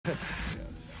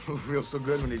Who feels so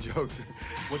good when he jokes?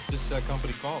 What's this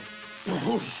company called?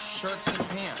 Shirts and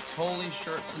pants. Holy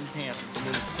shirts and pants. It's a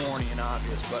little corny and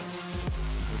obvious, but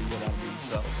what do you get out of being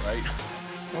subtle,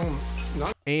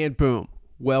 right? And boom.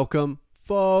 Welcome,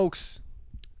 folks,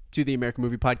 to the American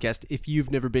Movie Podcast. If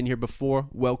you've never been here before,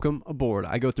 welcome aboard.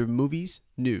 I go through movies,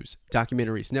 news,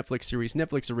 documentaries, Netflix series,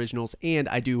 Netflix originals, and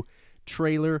I do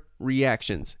trailer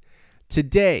reactions.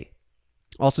 Today,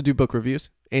 also do book reviews,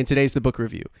 and today's the book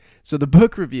review. So the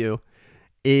book review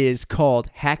is called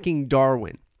Hacking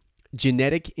Darwin,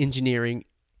 Genetic Engineering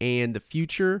and the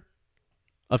Future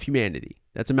of Humanity.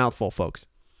 That's a mouthful, folks.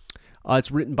 It's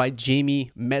written by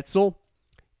Jamie Metzl,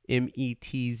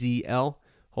 M-E-T-Z-L.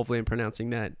 Hopefully I'm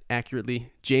pronouncing that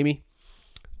accurately, Jamie.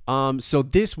 So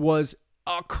this was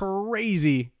a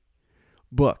crazy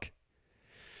book.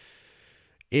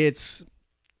 It's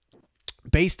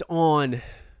based on,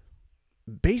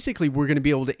 basically we're going to be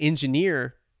able to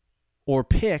engineer or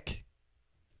pick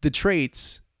the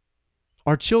traits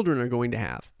our children are going to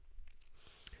have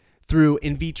through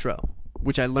in vitro,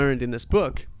 which I learned in this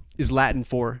book is Latin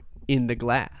for in the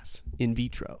glass, in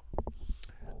vitro.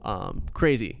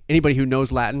 Crazy. Anybody who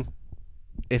knows Latin,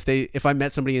 if I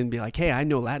met somebody and be like, hey, I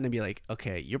know Latin, I'd be like,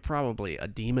 okay, you're probably a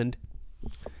demon.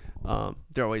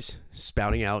 They're always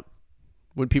spouting out,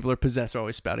 when people are possessed, they're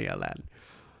always spouting out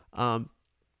Latin.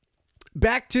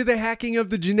 Back to the hacking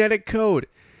of the genetic code.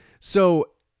 So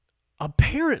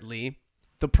apparently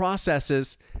the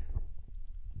processes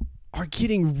are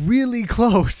getting really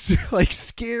close, like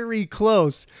scary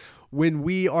close, when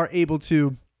we are able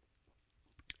to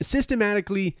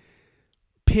systematically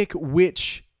pick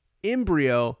which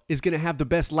embryo is going to have the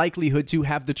best likelihood to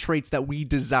have the traits that we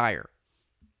desire.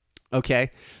 Okay,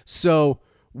 so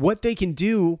what they can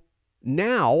do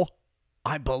now,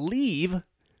 I believe,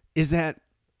 is that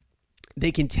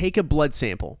they can take a blood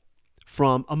sample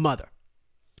from a mother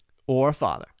or a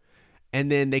father,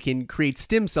 and then they can create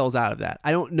stem cells out of that.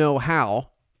 I don't know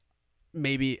how.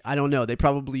 Maybe, I don't know. They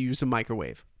probably use a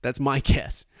microwave. That's my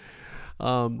guess.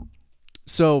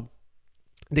 So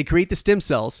they create the stem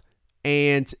cells,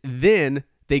 and then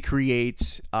they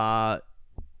create either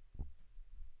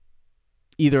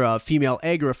a female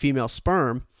egg or a female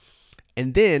sperm,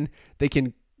 and then they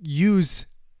can use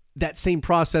that same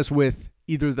process with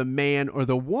either the man or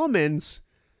the woman's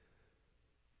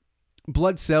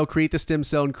blood cell, create the stem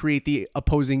cell, and create the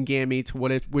opposing gamete,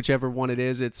 whichever one it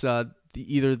is. It's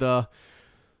either the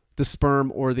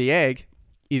sperm or the egg,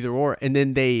 either or, and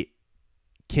then they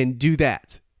can do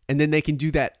that. And then they can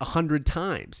do that 100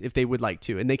 times if they would like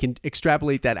to. And they can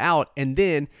extrapolate that out, and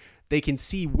then they can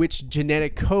see which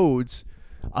genetic codes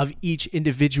of each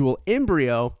individual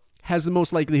embryo has the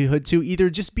most likelihood to either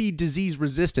just be disease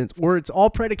resistant, or it's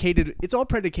all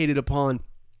predicated upon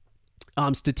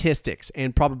statistics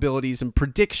and probabilities and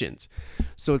predictions.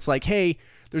 So it's like, hey,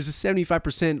 there's a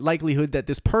 75% likelihood that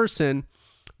this person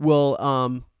will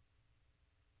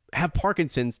have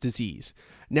Parkinson's disease.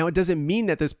 Now, it doesn't mean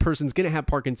that this person's going to have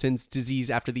Parkinson's disease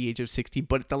after the age of 60,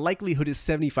 but the likelihood is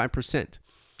 75%.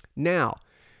 Now,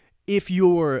 if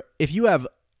you have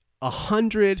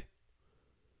 100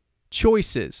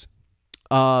 choices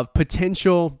of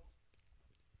potential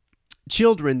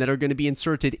children that are going to be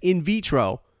inserted in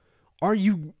vitro, are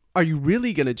you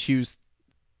really going to choose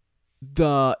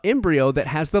the embryo that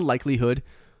has the likelihood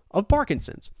of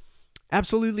Parkinson's?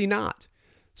 Absolutely not.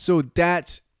 So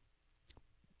that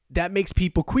makes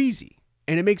people queasy,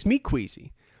 and it makes me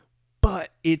queasy.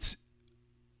 But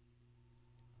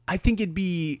I think it'd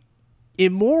be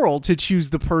immoral to choose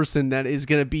the person that's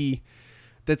going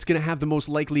to have the most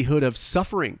likelihood of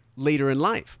suffering later in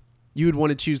life. You would want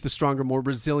to choose the stronger, more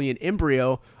resilient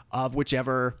embryo of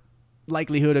whichever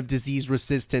likelihood of disease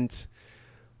resistant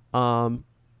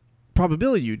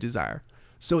probability you desire.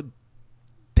 So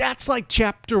that's like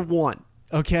chapter 1.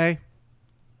 Okay.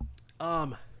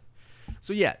 So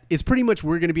yeah, it's pretty much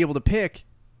we're going to be able to pick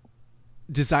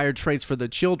desired traits for the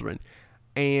children.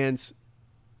 And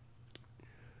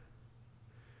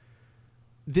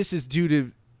this is due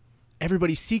to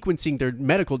everybody sequencing their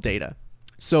medical data.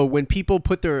 So when people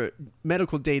put their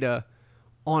medical data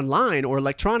online or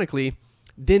electronically,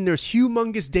 then there's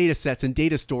humongous data sets and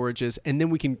data storages, and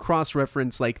then we can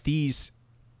cross-reference like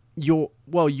your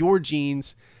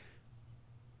genes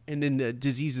and then the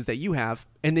diseases that you have,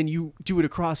 and then you do it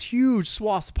across huge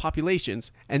swaths of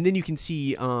populations, and then you can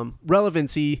see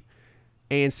relevancy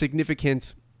and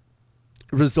significant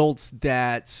results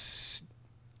that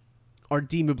are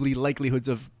deemably likelihoods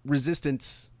of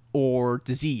resistance or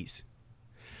disease.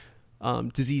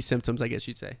 Disease symptoms, I guess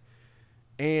you'd say.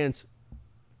 And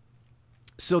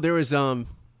so there was a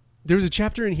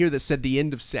chapter in here that said the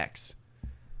end of sex.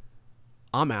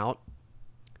 I'm out.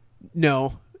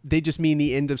 No, they just mean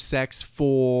the end of sex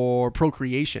for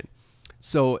procreation.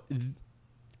 So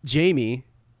Jamie,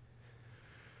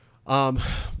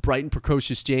 bright and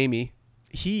precocious Jamie,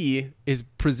 he is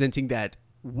presenting that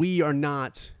we are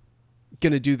not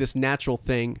going to do this natural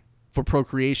thing for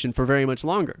procreation for very much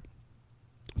longer,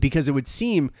 because it would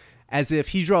seem as if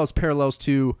he draws parallels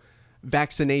to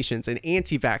vaccinations and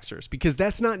anti-vaxxers, because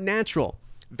that's not natural.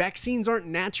 Vaccines aren't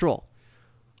natural.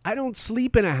 I don't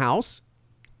sleep in a house.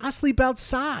 I sleep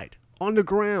outside on the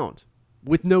ground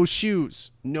with no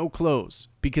shoes, no clothes,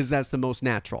 because that's the most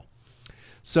natural.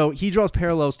 So he draws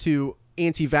parallels to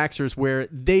anti-vaxxers where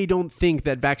they don't think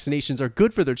that vaccinations are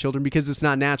good for their children because it's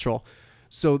not natural.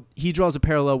 So he draws a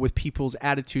parallel with people's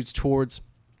attitudes towards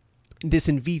this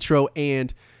in vitro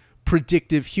and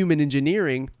predictive human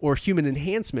engineering or human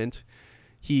enhancement.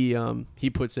 He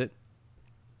puts it,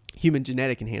 human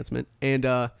genetic enhancement.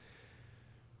 And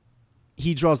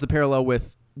he draws the parallel with,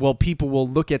 well, people will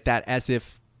look at that as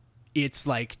if it's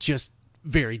like just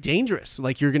very dangerous.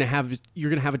 Like you're gonna have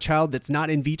a child that's not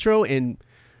in vitro, and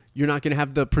you're not gonna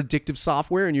have the predictive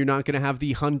software, and you're not gonna have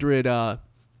the 100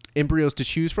 embryos to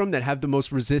choose from that have the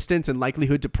most resistance and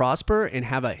likelihood to prosper and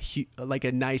have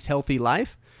a nice healthy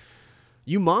life.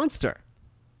 You monster.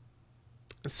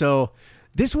 So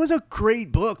this was a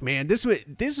great book, man. This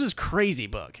was crazy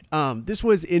book.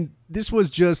 It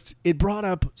brought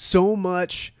up so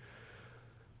much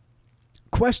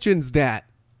questions that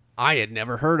I had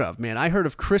never heard of, man. I heard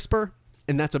of CRISPR,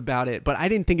 and that's about it. But I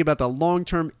didn't think about the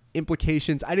long-term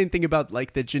implications. I didn't think about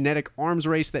like the genetic arms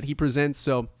race that he presents.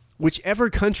 So whichever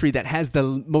country that has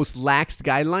the most lax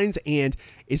guidelines and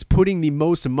is putting the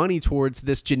most money towards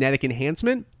this genetic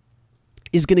enhancement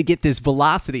is going to get this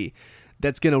velocity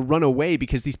that's going to run away,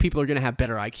 because these people are going to have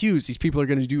better IQs. These people are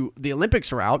going to do the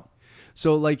Olympics are out.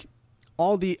 So like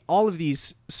all of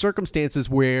these circumstances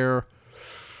where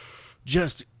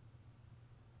just,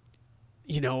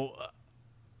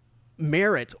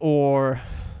 merit or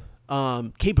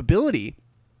capability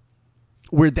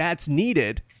where that's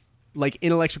needed, like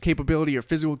intellectual capability or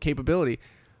physical capability,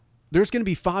 there's going to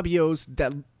be Fabios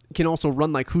that can also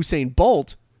run like Usain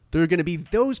Bolt. There are going to be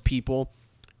those people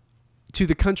to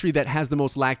the country that has the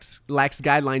most lax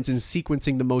guidelines and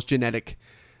sequencing the most genetic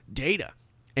data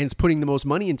and it's putting the most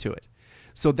money into it.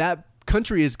 So that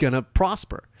country is going to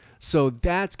prosper. So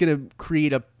that's going to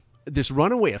create this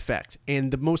runaway effect,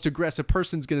 and the most aggressive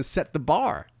person's going to set the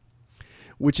bar,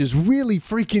 which is really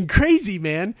freaking crazy,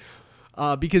 man.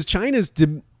 Because China's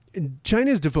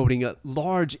devoting a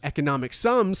large economic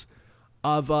sums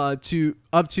to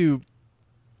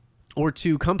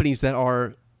companies that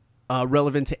are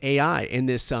relevant to AI in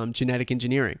this genetic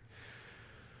engineering.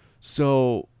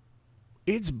 So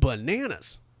it's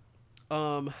bananas.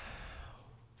 So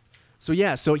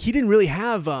he didn't really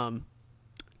have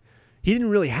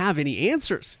any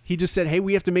answers. He just said, hey,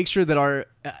 we have to make sure that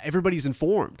everybody's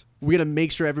informed. We got to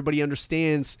make sure everybody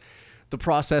understands the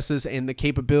processes and the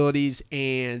capabilities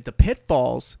and the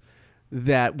pitfalls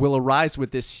that will arise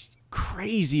with this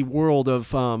crazy world of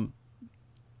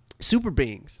super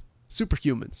beings,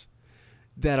 superhumans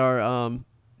that are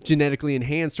genetically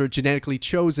enhanced or genetically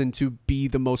chosen to be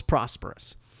the most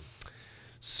prosperous.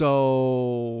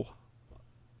 So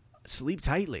sleep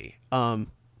tightly. So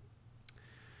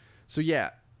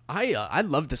yeah, I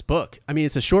love this book. I mean,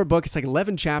 it's a short book. It's like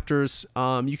 11 chapters.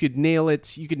 You could nail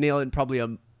it. You could nail it in probably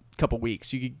a couple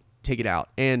weeks. You could take it out,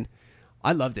 and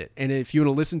I loved it. And if you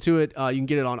want to listen to it, you can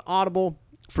get it on Audible.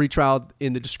 Free trial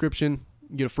in the description.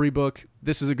 You get a free book.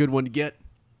 This is a good one to get.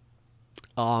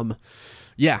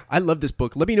 Yeah, I love this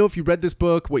book. Let me know if you read this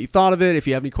book, what you thought of it. If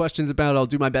you have any questions about it, I'll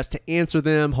do my best to answer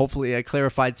them. Hopefully I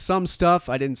clarified some stuff.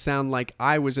 I didn't sound like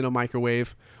I was in a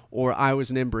microwave or I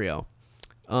was an embryo.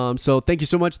 So thank you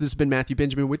so much. This has been Matthew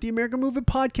Benjamin with the American Movement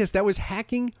Podcast. That was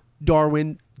Hacking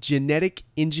Darwin, Genetic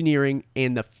Engineering,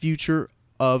 and the Future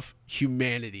of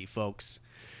Humanity, folks.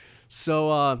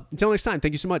 So until next time,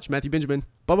 thank you so much. Matthew Benjamin.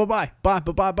 Bye-bye-bye.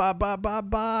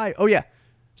 Bye-bye-bye-bye-bye-bye. Oh, yeah.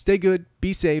 Stay good.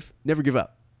 Be safe. Never give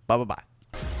up. Bye-bye-bye.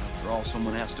 After all,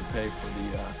 someone has to pay for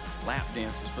the lap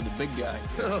dances for the big guy.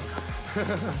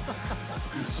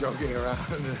 He's joking around.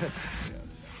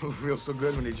 Feels so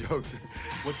good when he jokes.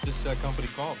 What's this company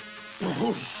called?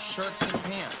 Shirts and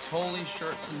pants. Holy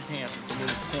shirts and pants. It's a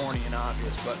little corny and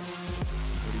obvious, but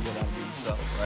what do you get out of being subtle, right?